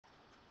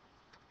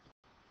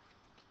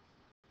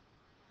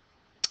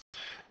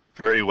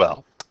Very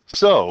well.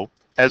 So,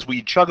 as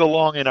we chug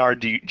along in our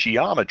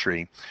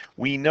geometry,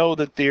 we know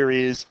that there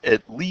is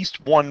at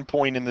least one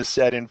point in the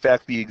set. In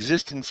fact, the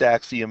existence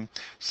axiom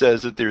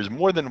says that there's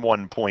more than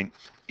one point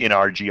in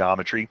our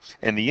geometry,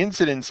 and the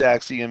incidence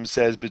axiom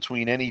says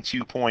between any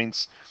 2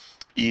 points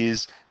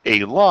is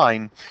a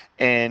line,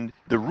 and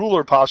the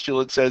ruler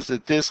postulate says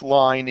that this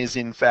line is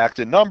in fact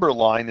a number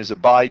line. There's a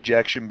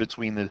bijection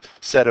between the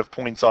set of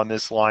points on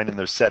this line and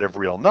the set of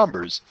real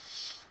numbers.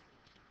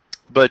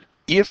 But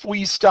if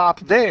we stop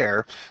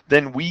there,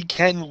 then we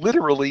can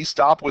literally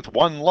stop with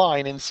one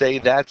line and say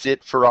that's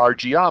it for our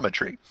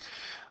geometry.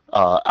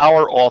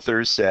 Our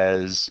author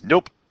says,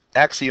 nope,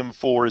 axiom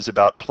 4 is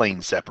about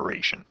plane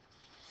separation.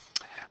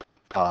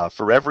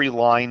 For every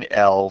line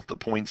L, the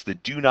points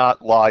that do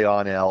not lie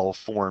on L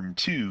form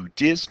two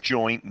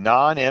disjoint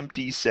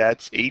non-empty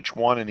sets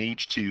H1 and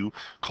H2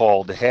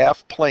 called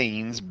half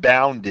planes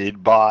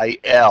bounded by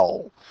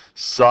L,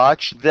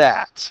 such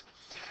that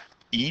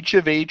each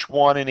of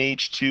H1 and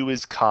H2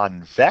 is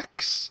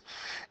convex,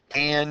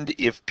 and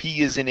if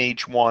P is in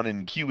H1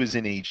 and Q is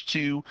in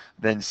H2,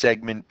 then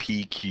segment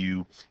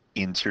PQ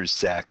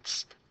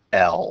intersects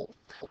L.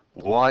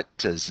 What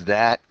does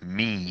that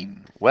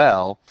mean?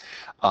 Well,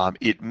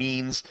 it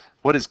means,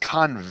 what does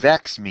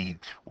convex mean?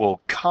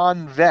 Well,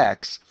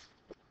 convex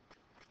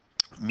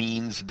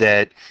means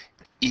that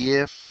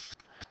if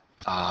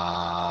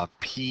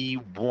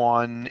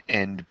P1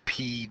 and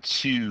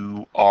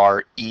P2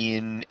 are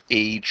in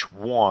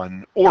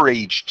H1 or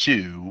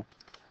H2,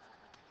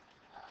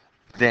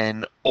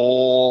 then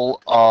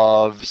all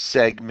of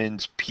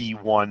segment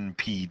P1,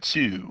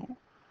 P2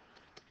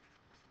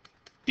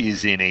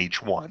 is in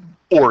H1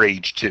 or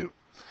H2.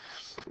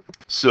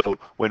 So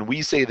when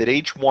we say that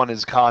H1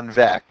 is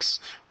convex,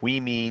 we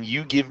mean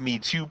you give me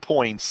 2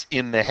 points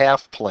in the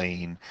half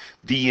plane,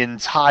 the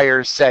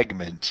entire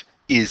segment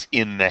is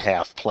in the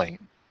half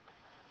plane.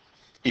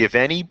 If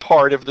any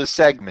part of the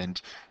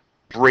segment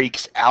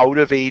breaks out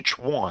of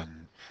H1,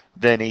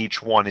 then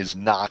H1 is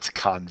not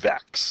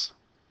convex.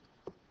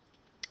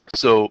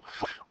 So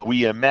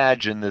we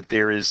imagine that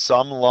there is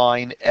some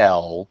line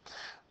L,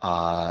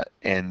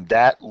 and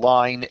that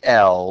line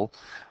L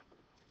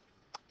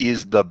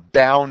is the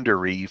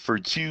boundary for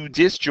two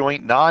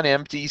disjoint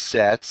non-empty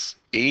sets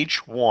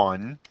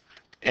H1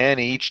 and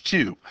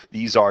H2.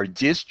 These are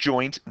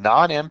disjoint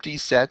non-empty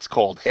sets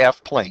called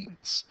half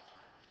planes.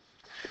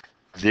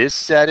 This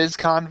set is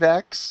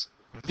convex,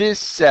 this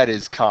set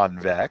is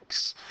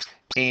convex,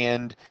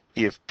 and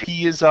if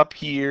P is up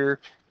here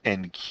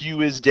and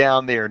Q is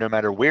down there, no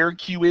matter where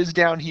Q is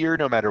down here,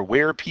 no matter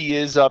where P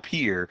is up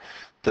here,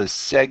 the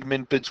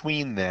segment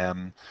between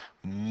them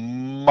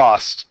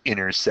must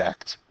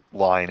intersect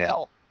line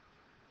L.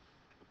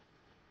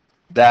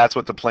 That's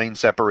what the plane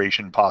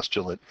separation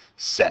postulate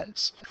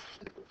says.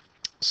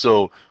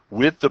 So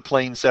with the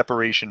plane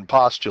separation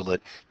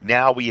postulate,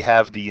 now we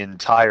have the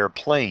entire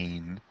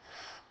plane.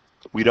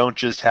 We don't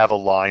just have a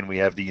line, we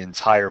have the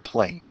entire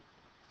plane.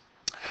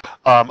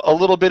 A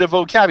little bit of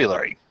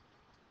vocabulary.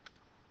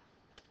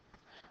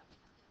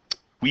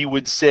 We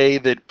would say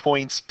that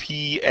points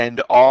P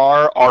and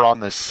R are on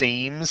the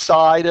same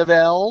side of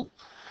L.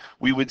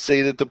 We would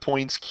say that the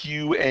points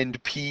Q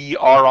and P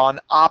are on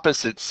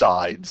opposite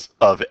sides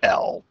of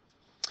L.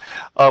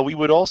 We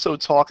would also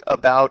talk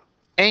about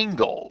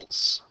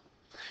angles.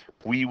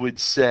 We would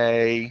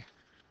say,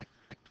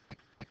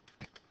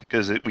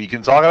 because we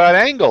can talk about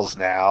angles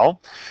now,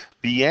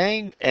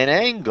 an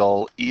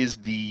angle is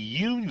the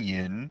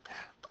union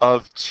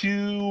of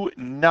two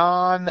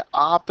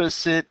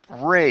non-opposite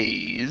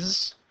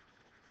rays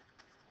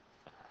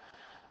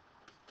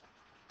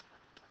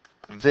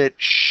that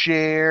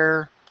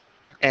share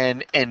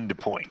an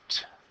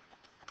endpoint.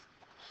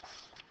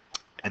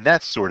 And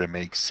that sort of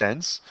makes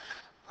sense.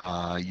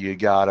 You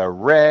got a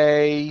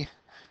ray,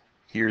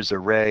 here's a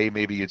ray,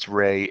 maybe it's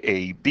ray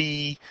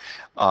AB.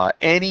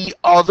 Any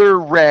other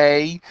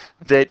ray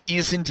that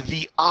isn't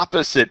the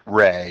opposite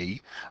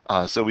ray,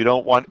 so we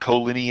don't want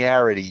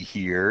collinearity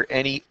here,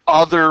 any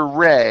other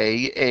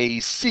ray,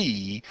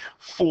 AC,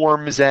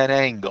 forms an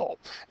angle.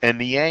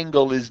 And the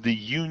angle is the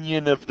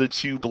union of the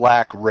two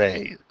black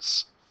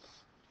rays.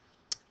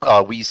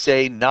 We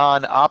say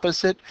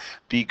non-opposite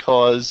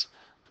because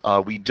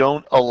we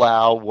don't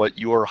allow what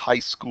your high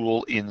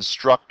school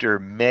instructor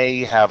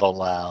may have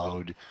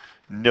allowed,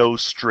 no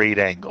straight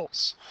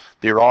angles.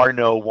 There are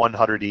no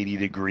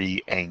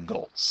 180-degree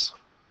angles.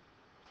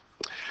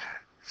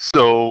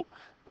 So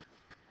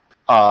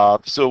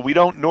we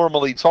don't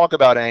normally talk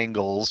about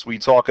angles. We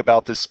talk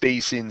about the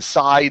space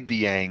inside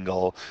the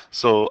angle.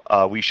 So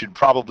we should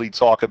probably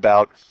talk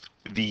about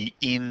the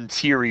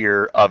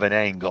interior of an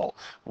angle.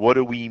 What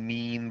do we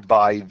mean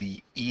by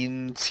the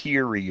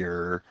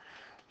interior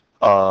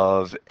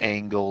of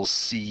angle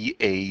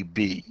CAB?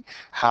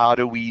 How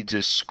do we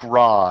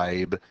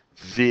describe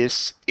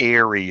this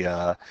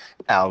area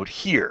out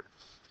here?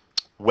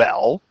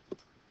 Well,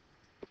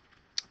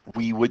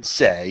 we would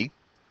say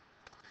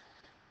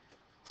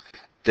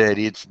that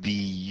it's the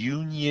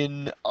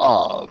union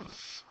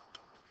of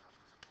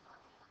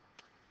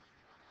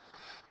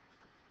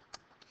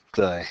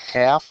the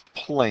half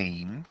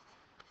plane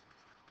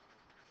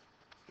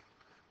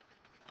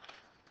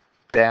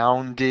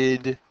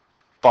bounded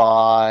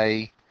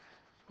by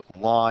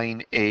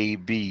line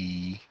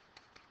AB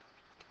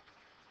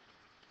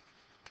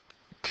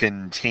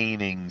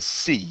containing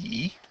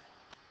C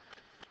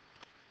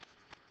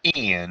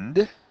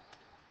and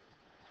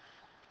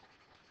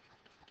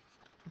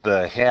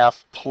the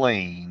half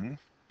plane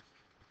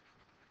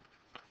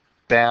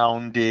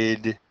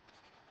bounded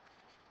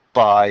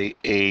by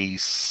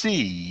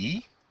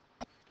AC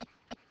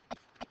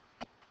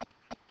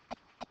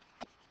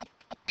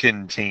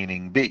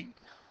containing B.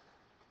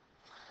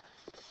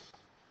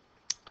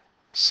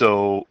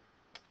 So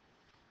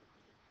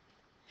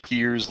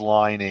here's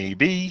line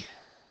AB.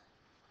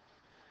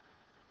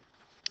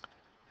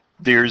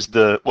 There's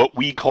what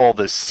we call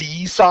the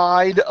C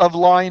side of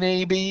line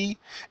AB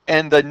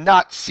and the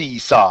not C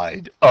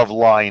side of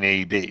line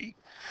AB.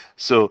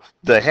 So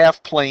the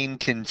half plane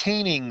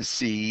containing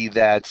C,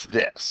 that's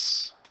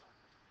this.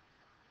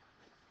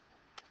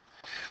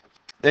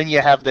 Then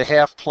you have the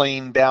half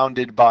plane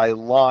bounded by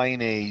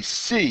line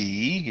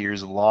AC.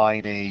 Here's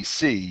line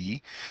AC.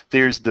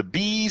 There's the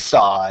B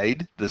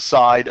side, the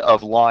side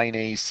of line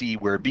AC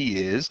where B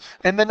is,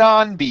 and the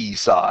non-B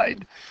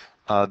side.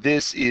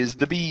 This is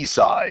the B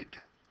side.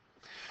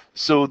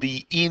 So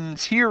the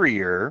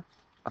interior,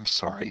 I'm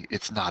sorry,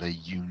 it's not a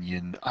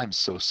union. I'm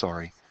so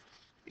sorry.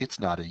 It's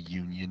not a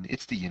union,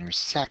 it's the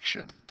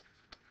intersection.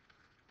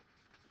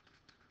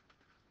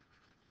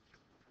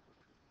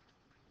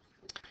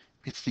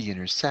 It's the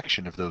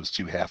intersection of those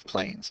two half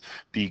planes,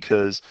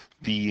 because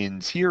the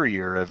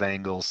interior of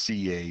angle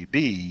CAB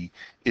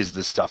is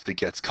the stuff that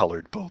gets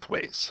colored both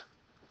ways.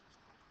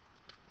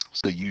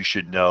 So you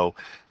should know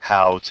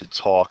how to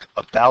talk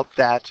about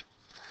that.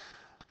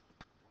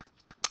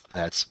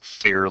 That's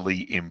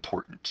fairly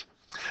important.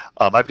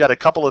 I've got a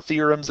couple of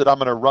theorems that I'm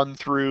going to run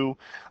through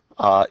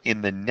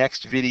in the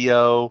next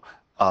video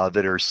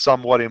that are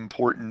somewhat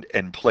important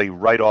and play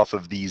right off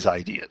of these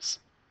ideas.